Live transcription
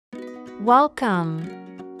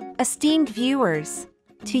Welcome, esteemed viewers,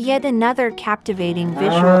 to yet another captivating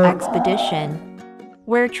visual expedition,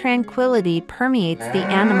 where tranquility permeates the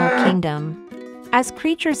animal kingdom, as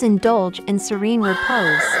creatures indulge in serene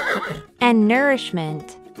repose and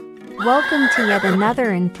nourishment. Welcome to yet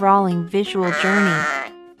another enthralling visual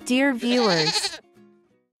journey, dear viewers.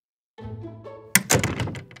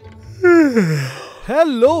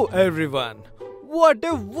 Hello everyone! What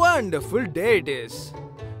a wonderful day it is!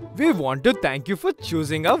 We want to thank you for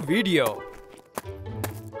choosing our video.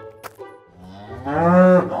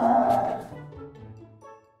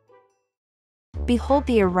 Behold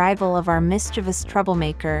the arrival of our mischievous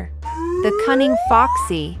troublemaker, the cunning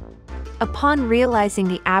Foxy. Upon realizing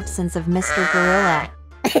the absence of Mr. Gorilla,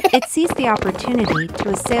 it seized the opportunity to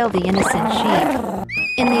assail the innocent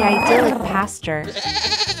sheep in the idyllic pasture.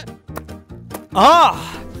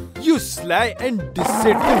 Ah! You sly and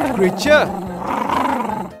deceitful creature!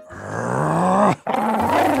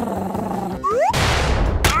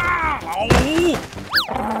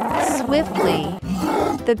 Swiftly,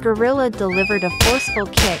 the gorilla delivered a forceful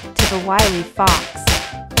kick to the wily fox,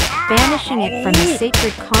 banishing it from the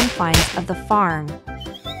sacred confines of the farm.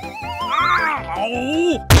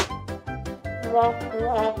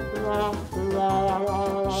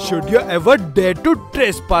 Should you ever dare to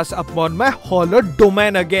trespass upon my hallowed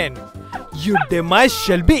domain again, your demise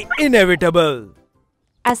shall be inevitable.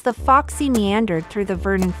 As the Foxy meandered through the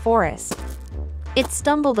verdant forest, it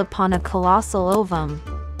stumbled upon a colossal ovum,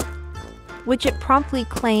 which it promptly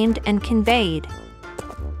claimed and conveyed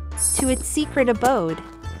to its secret abode.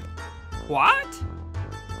 What?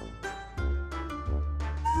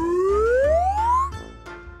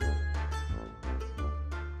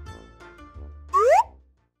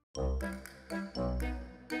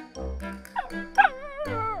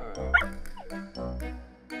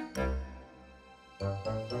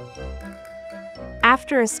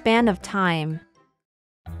 After a span of time,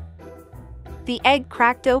 the egg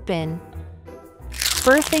cracked open,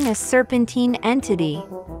 birthing a serpentine entity.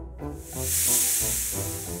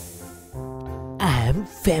 I'm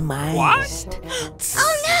famished.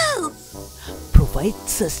 Oh no! Provide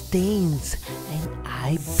sustains, and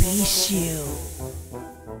I bless you.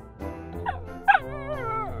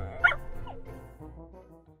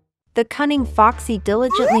 The cunning Foxy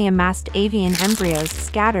diligently amassed avian embryos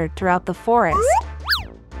scattered throughout the forest.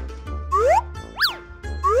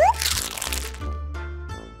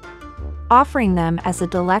 Offering them as a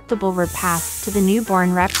delectable repast to the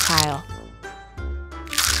newborn reptile.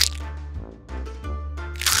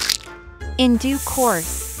 In due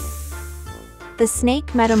course, the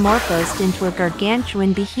snake metamorphosed into a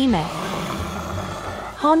gargantuan behemoth,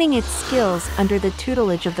 honing its skills under the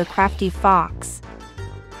tutelage of the crafty fox.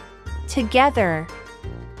 Together,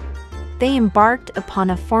 they embarked upon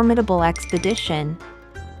a formidable expedition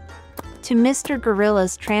to Mr.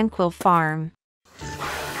 Gorilla's tranquil farm.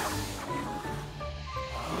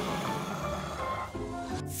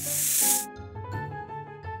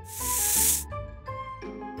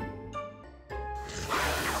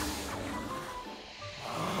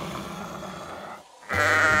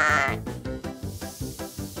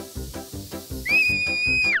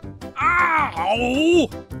 Ow!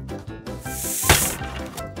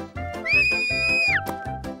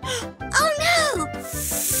 Oh no!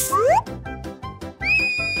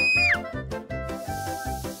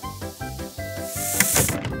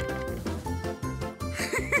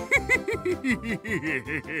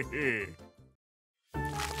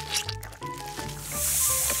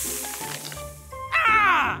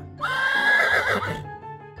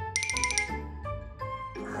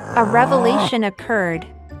 A revelation occurred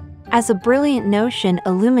as a brilliant notion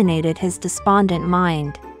illuminated his despondent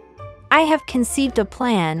mind. I have conceived a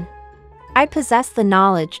plan. I possess the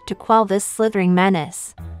knowledge to quell this slithering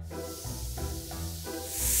menace.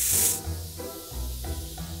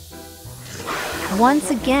 Once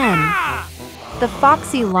again, the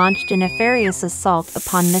Foxy launched a nefarious assault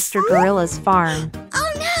upon Mr. Gorilla's farm,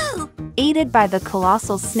 Oh no! aided by the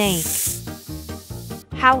colossal snake.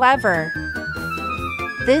 However,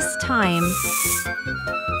 this time,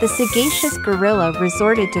 the sagacious gorilla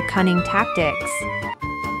resorted to cunning tactics,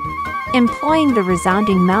 employing the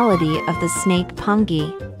resounding melody of the snake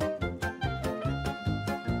pungi.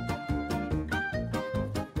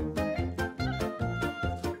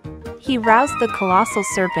 He roused the colossal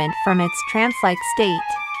serpent from its trance-like state,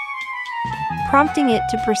 prompting it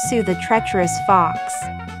to pursue the treacherous fox.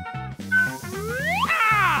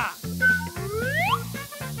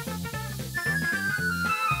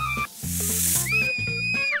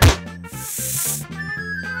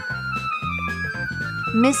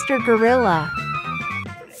 Mr. Gorilla,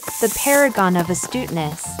 the paragon of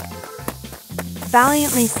astuteness,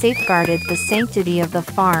 valiantly safeguarded the sanctity of the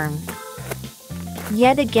farm,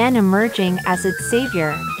 yet again emerging as its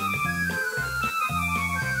savior.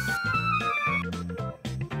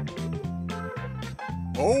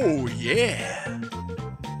 Oh, yeah.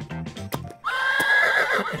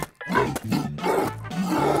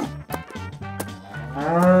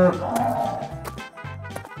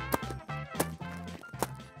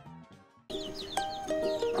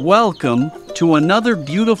 Welcome to another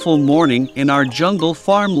beautiful morning in our jungle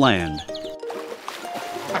farmland.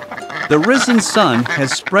 The risen sun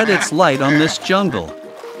has spread its light on this jungle.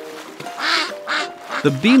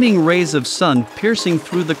 The beaming rays of sun piercing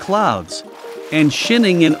through the clouds and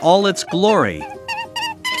shining in all its glory.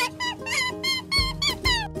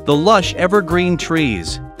 The lush evergreen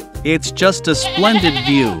trees. It's just a splendid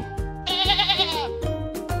view.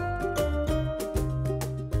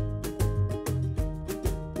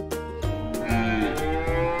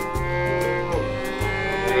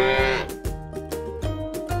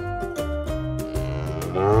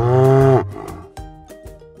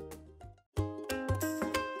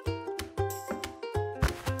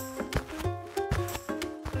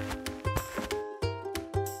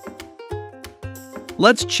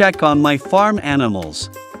 Let's check on my farm animals.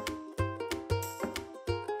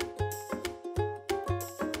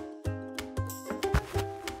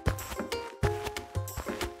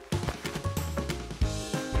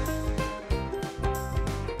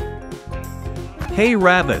 Hey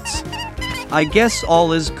rabbits, I guess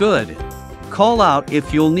all is good. Call out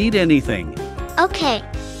if you'll need anything. Okay.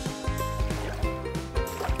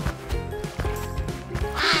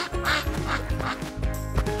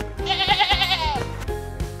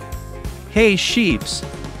 Hey sheeps,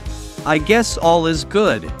 I guess all is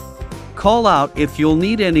good. Call out if you'll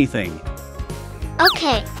need anything.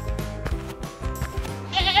 Okay.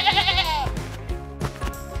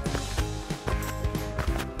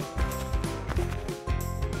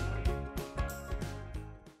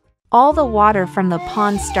 All the water from the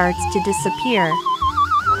pond starts to disappear.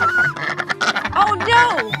 Oh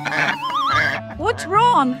no! What's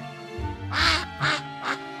wrong?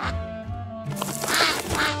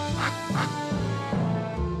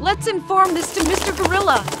 Let's inform this to Mr.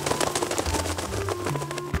 Gorilla.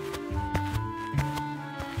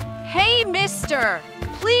 Hey, mister!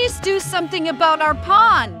 Please do something about our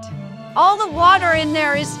pond. All the water in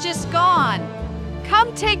there is just gone.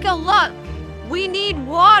 Come take a look. We need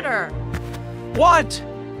water. What?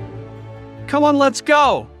 Come on, let's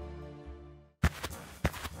go.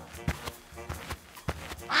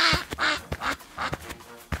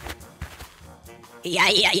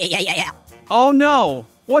 Yeah. Oh no,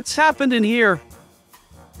 what's happened in here?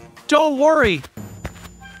 Don't worry.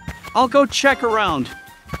 I'll go check around.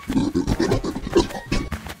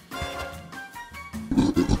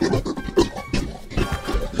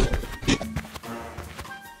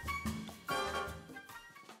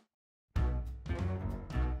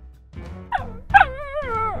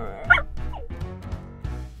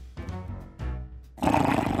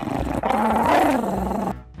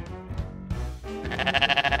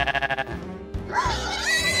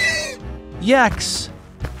 Yex,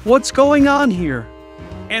 what's going on here?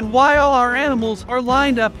 And why all our animals are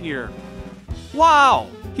lined up here? Wow,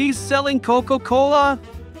 he's selling Coca-Cola?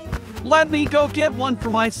 Let me go get one for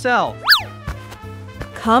myself.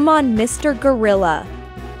 Come on, Mr. Gorilla.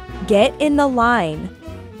 Get in the line.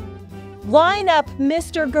 Line up,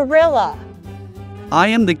 Mr. Gorilla. I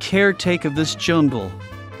am the caretaker of this jungle.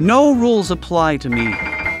 No rules apply to me.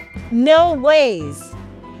 No ways.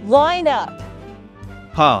 Line up.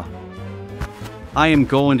 Huh. I am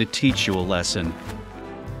going to teach you a lesson.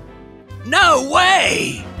 No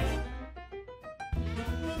way!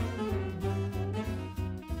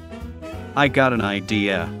 I got an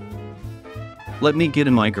idea. Let me get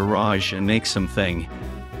in my garage and make something.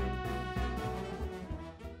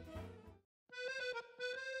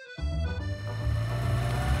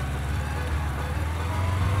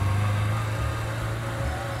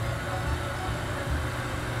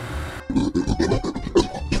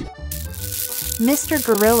 Mr.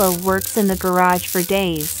 Gorilla works in the garage for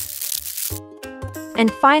days and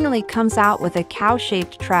finally comes out with a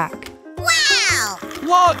cow-shaped truck. Wow!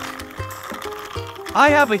 Look! I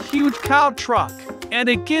have a huge cow truck, and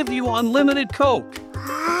it gives you unlimited Coke.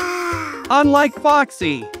 Unlike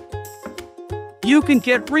Foxy, you can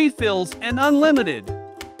get refills and unlimited.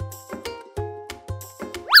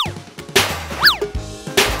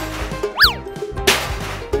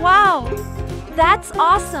 Wow! That's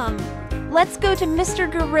awesome! Let's go to Mr.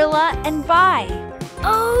 Gorilla and buy.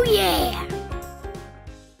 Oh yeah!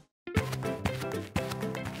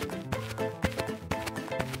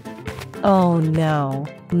 Oh no,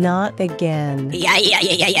 not again.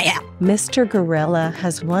 Yeah. Mr. Gorilla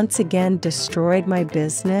has once again destroyed my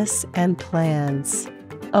business and plans.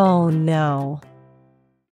 Oh no.